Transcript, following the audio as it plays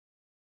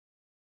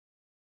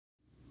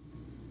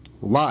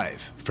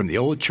Live from the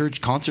Old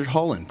Church Concert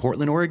Hall in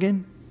Portland,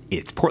 Oregon,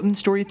 it's Portland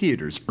Story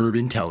Theater's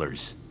Urban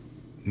Tellers.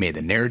 May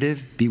the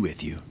narrative be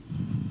with you.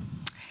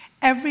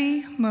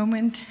 Every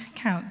moment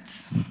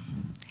counts.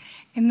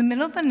 In the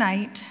middle of the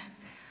night,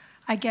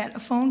 I get a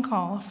phone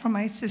call from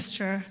my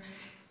sister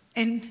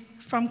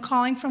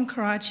calling from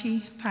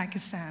Karachi,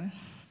 Pakistan.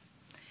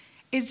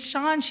 "It's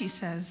Sean," she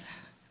says,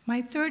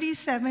 "my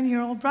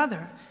 37-year-old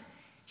brother.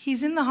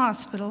 He's in the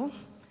hospital.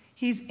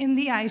 He's in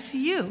the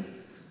ICU.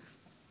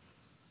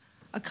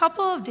 A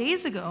couple of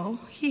days ago,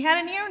 he had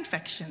an ear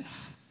infection."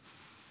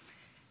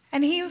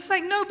 And he was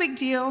like, "No big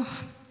deal.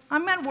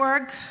 I'm at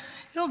work.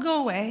 It'll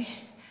go away."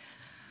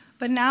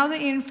 But now the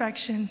ear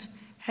infection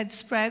had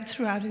spread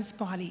throughout his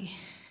body,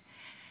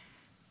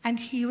 and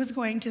he was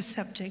going to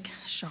septic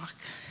shock.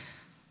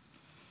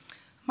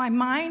 My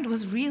mind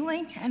was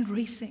reeling and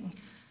racing.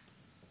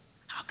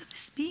 How could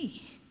this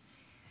be?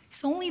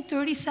 He's only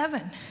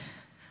 37.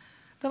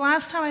 The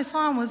last time I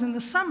saw him was in the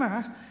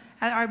summer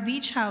at our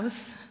beach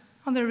house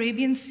on the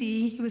Arabian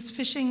Sea. He was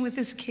fishing with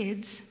his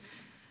kids,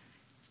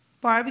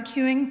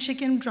 barbecuing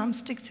chicken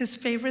drumsticks, his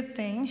favorite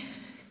thing.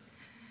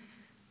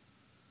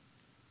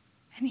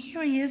 And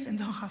here he is in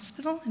the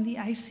hospital, in the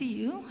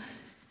ICU.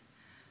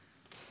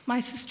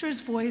 My sister's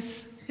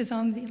voice is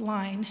on the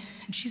line,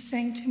 and she's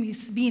saying to me,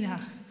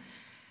 "Sabina,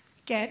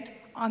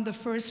 get on the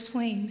first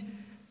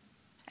plane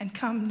and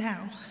come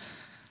now."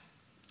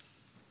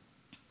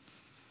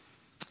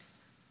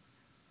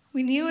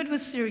 We knew it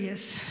was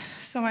serious,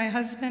 so my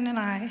husband and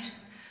I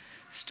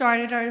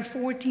started our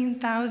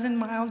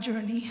 14,000-mile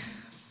journey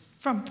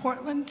from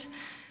Portland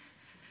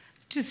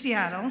to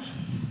Seattle,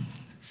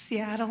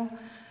 Seattle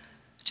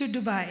to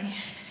Dubai,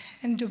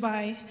 and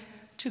Dubai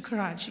to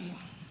Karachi.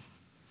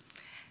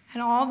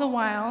 And all the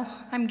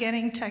while, I'm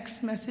getting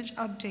text message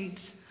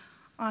updates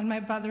on my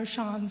brother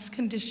Sean's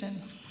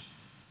condition.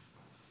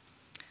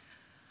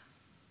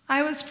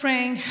 I was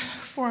praying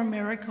for a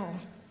miracle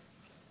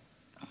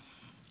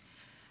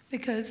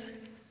because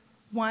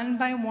one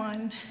by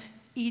one,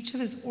 each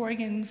of his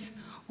organs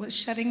was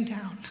shutting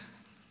down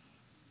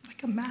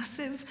like a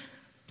massive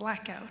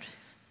blackout.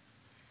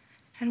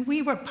 And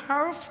we were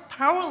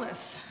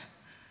powerless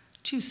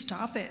to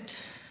stop it.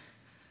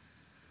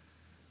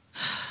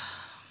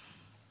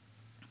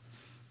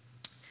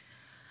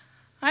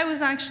 I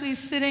was actually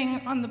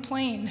sitting on the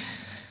plane,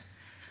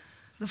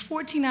 the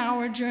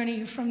 14-hour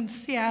journey from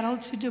Seattle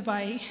to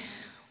Dubai,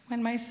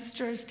 when my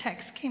sister's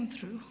text came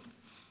through.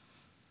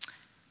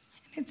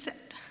 And it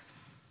said,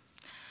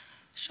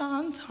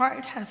 "Sean's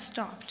heart has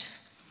stopped."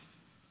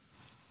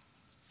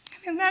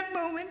 And in that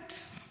moment,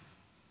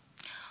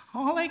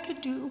 all I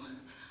could do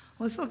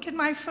was look at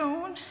my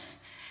phone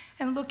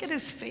and look at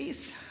his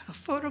face, a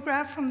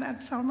photograph from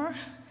that summer,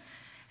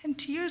 and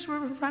tears were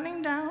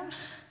running down,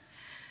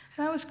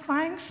 and I was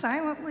crying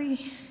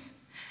silently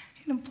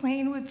in a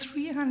plane with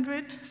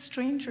 300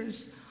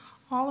 strangers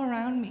all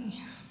around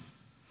me.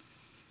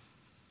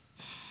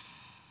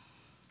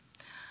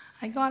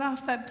 I got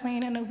off that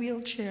plane in a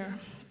wheelchair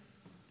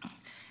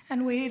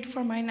and waited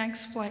for my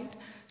next flight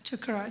to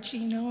Karachi,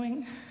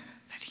 knowing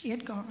that he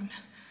had gone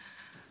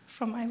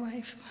from my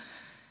life.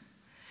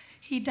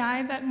 He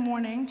died that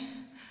morning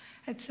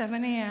at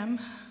 7 a.m.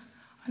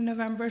 on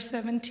November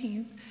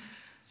 17th,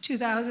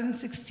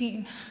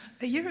 2016,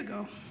 a year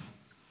ago.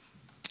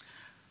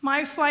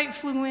 My flight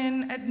flew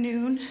in at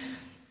noon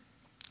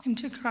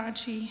into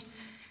Karachi,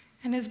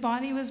 and his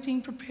body was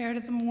being prepared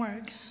at the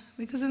morgue,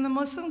 because in the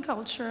Muslim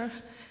culture,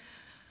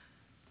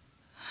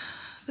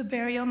 the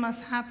burial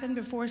must happen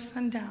before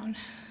sundown.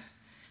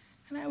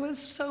 And I was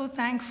so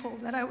thankful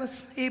that I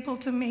was able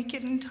to make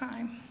it in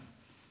time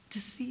to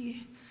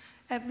see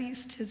at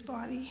least his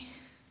body.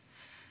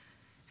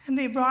 And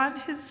they brought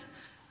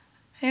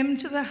him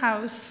to the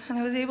house, and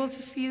I was able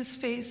to see his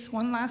face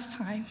one last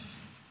time.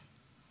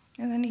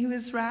 And then he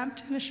was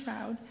wrapped in a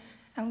shroud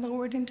and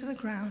lowered into the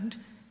ground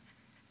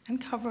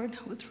and covered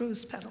with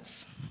rose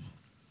petals.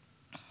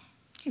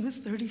 He was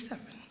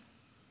 37.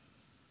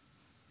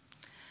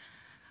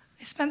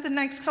 I spent the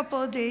next couple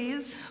of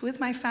days with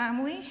my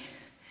family,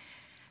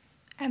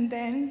 and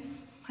then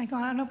I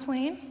got on a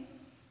plane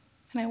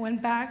and I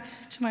went back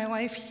to my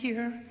life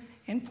here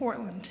in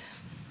Portland.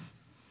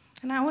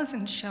 And I was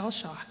in shell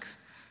shock.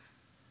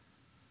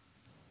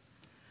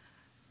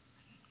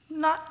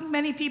 Not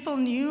many people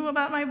knew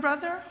about my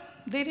brother.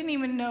 They didn't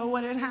even know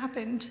what had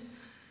happened.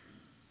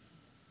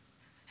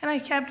 And I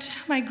kept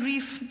my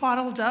grief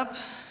bottled up.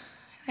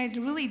 And I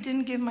really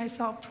didn't give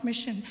myself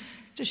permission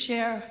to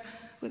share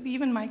with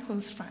even my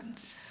close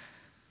friends.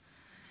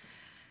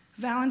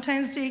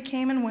 Valentine's Day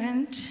came and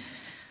went,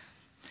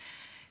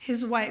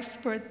 his wife's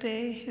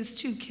birthday, his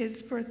 2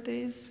 kids'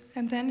 birthdays,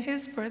 and then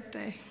his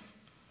birthday,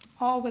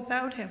 all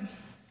without him.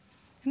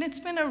 And it's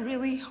been a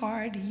really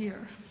hard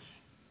year.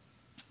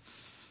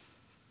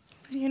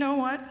 But you know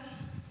what?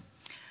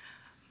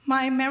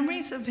 My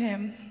memories of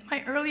him,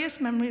 my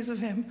earliest memories of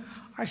him,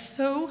 are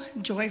so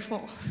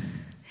joyful.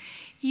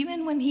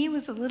 Even when he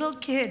was a little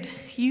kid,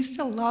 he used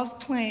to love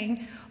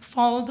playing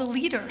Follow the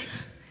Leader.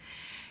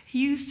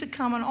 He used to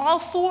come on all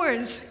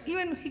fours.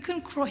 Even he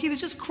couldn't crawl. He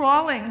was just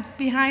crawling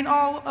behind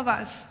all of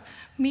us.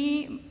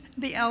 Me,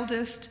 the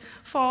eldest,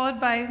 followed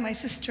by my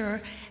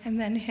sister,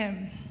 and then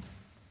him.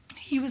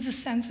 He was a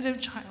sensitive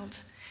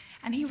child,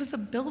 and he was a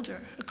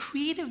builder, a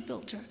creative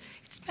builder.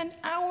 He spent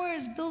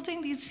hours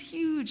building these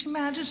huge,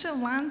 imaginative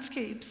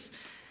landscapes.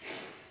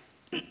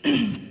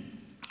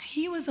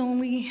 He was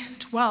only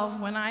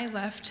 12 when I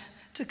left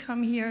to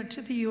come here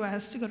to the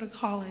US to go to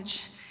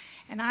college,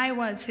 and I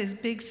was his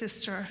big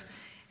sister.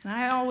 And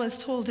I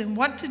always told him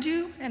what to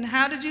do and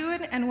how to do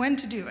it and when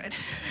to do it.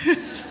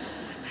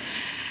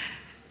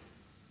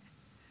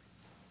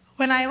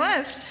 When I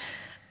left,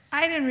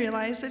 I didn't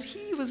realize that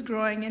he was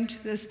growing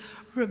into this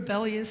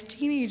rebellious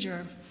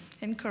teenager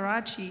in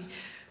Karachi,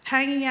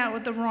 hanging out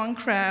with the wrong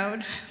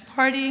crowd,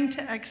 partying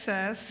to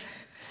excess,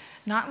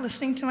 not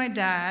listening to my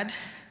dad,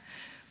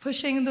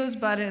 pushing those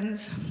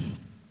buttons.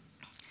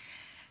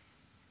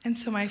 And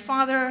so my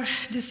father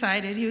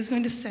decided he was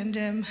going to send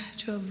him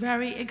to a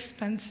very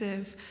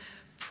expensive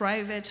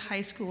private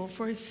high school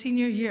for his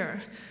senior year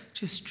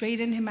to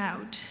straighten him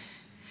out.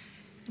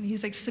 And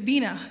he's like,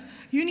 Sabina,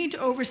 you need to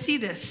oversee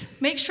this.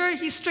 Make sure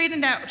he's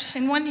straightened out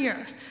in 1 year.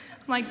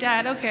 I'm like,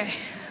 Dad, okay,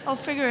 I'll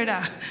figure it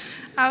out.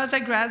 I was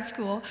at grad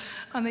school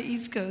on the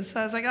East Coast,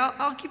 so I was like,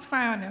 I'll keep an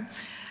eye on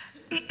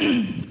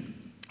him.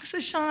 So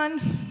Sean,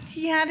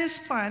 he had his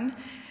fun,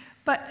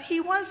 but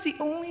he was the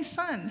only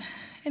son.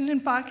 And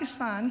in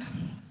Pakistan,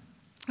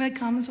 that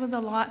comes with a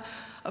lot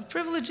of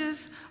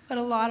privileges, but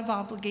a lot of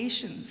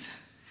obligations.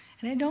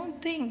 And I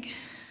don't think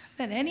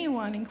that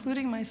anyone,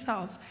 including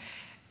myself,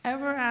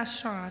 ever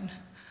asked Sean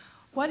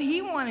what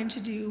he wanted to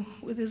do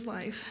with his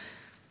life.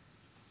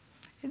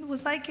 It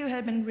was like it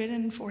had been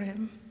written for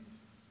him.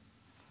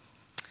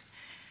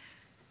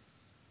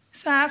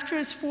 So after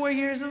his 4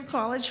 years of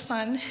college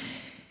fun,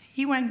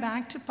 he went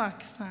back to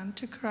Pakistan,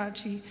 to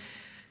Karachi,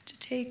 to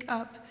take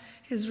up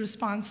his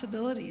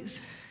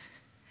responsibilities,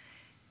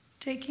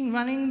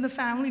 running the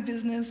family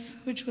business,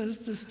 which was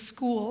the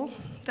school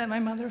that my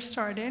mother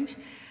started,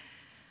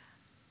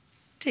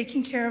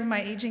 taking care of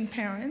my aging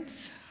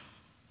parents,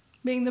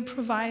 being the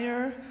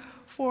provider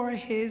for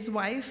his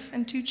wife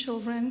and 2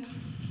 children.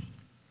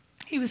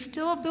 He was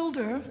still a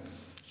builder.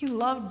 He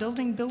loved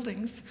building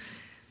buildings.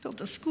 Built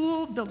a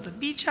school, built the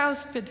beach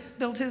house,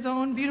 built his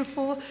own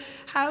beautiful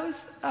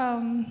house.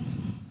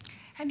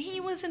 And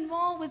he was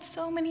involved with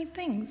so many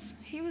things.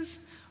 He was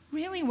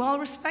really well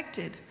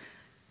respected.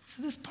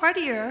 So this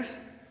partier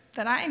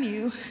that I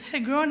knew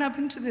had grown up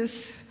into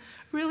this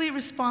really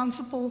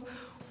responsible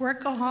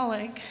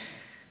workaholic.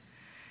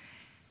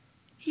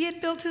 He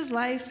had built his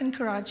life in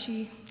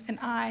Karachi and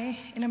I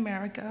in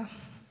America.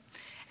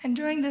 And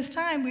during this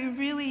time, we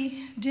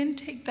really didn't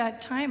take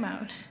that time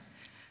out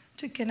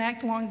to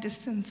connect long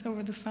distance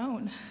over the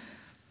phone.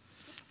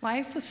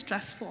 Life was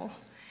stressful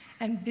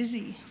and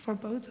busy for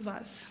both of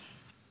us.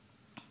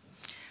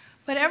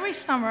 But every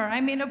summer, I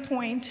made a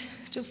point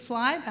to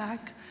fly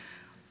back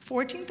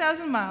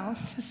 14,000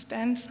 miles to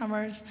spend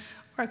summers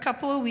or a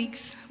couple of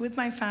weeks with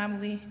my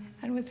family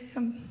and with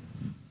him.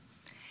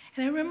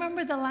 And I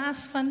remember the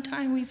last fun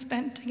time we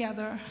spent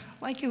together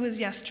like it was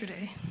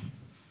yesterday.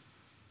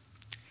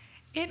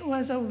 It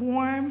was a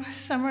warm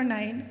summer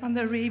night on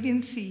the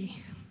Arabian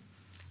Sea.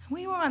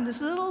 We were on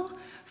this little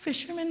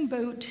fisherman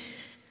boat,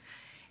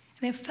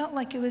 and it felt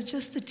like it was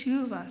just the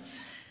 2 of us.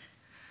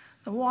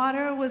 The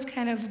water was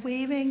kind of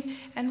waving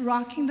and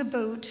rocking the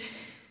boat,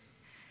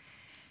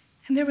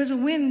 and there was a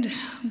wind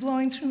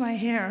blowing through my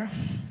hair.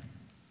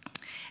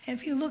 And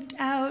if you looked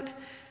out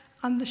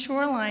on the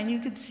shoreline, you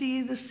could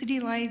see the city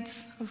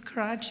lights of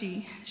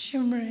Karachi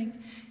shimmering.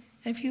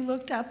 And if you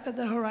looked up at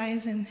the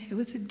horizon, it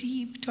was a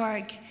deep,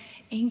 dark,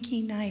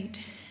 inky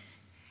night,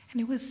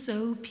 and it was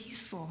so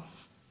peaceful.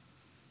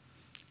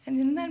 And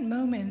in that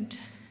moment,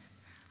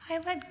 I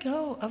let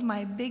go of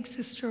my big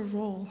sister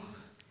role.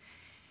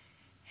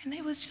 And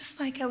it was just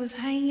like I was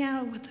hanging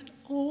out with an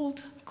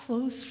old,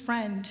 close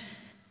friend.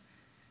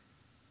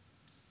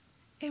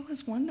 It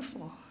was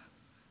wonderful.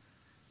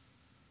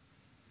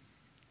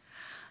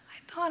 I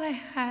thought I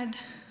had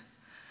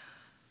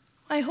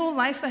my whole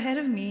life ahead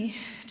of me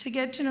to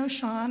get to know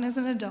Sean as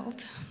an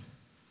adult,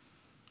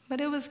 but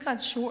it was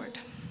cut short.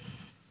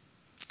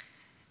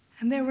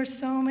 And there were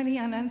so many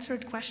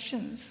unanswered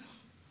questions,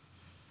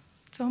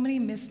 so many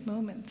missed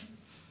moments.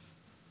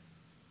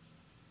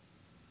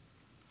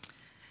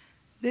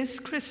 This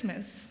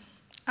Christmas,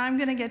 I'm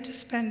going to get to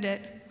spend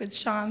it with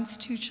Sean's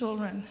 2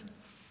 children.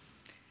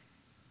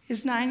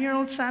 His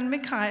 9-year-old son,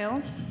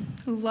 Mikhail,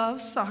 who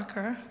loves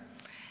soccer,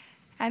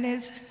 and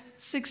his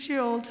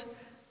 6-year-old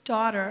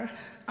daughter,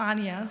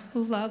 Anya,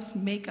 who loves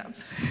makeup.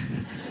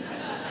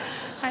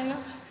 I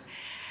know.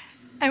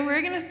 And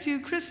we're going to do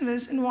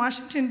Christmas in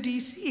Washington,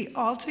 D.C.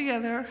 all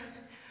together.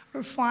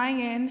 We're flying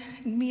in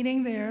and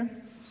meeting there.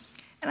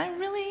 And I'm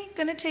really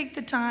going to take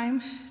the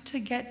time to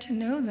get to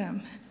know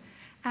them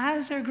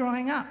as they're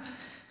growing up,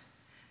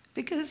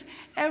 because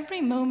every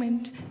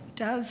moment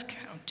does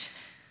count.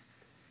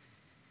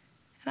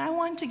 And I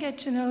want to get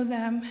to know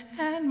them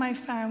and my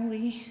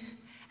family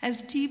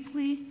as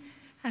deeply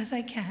as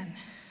I can,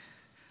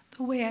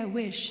 the way I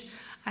wish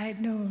I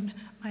had known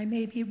my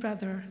maybe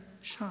brother,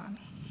 Sean.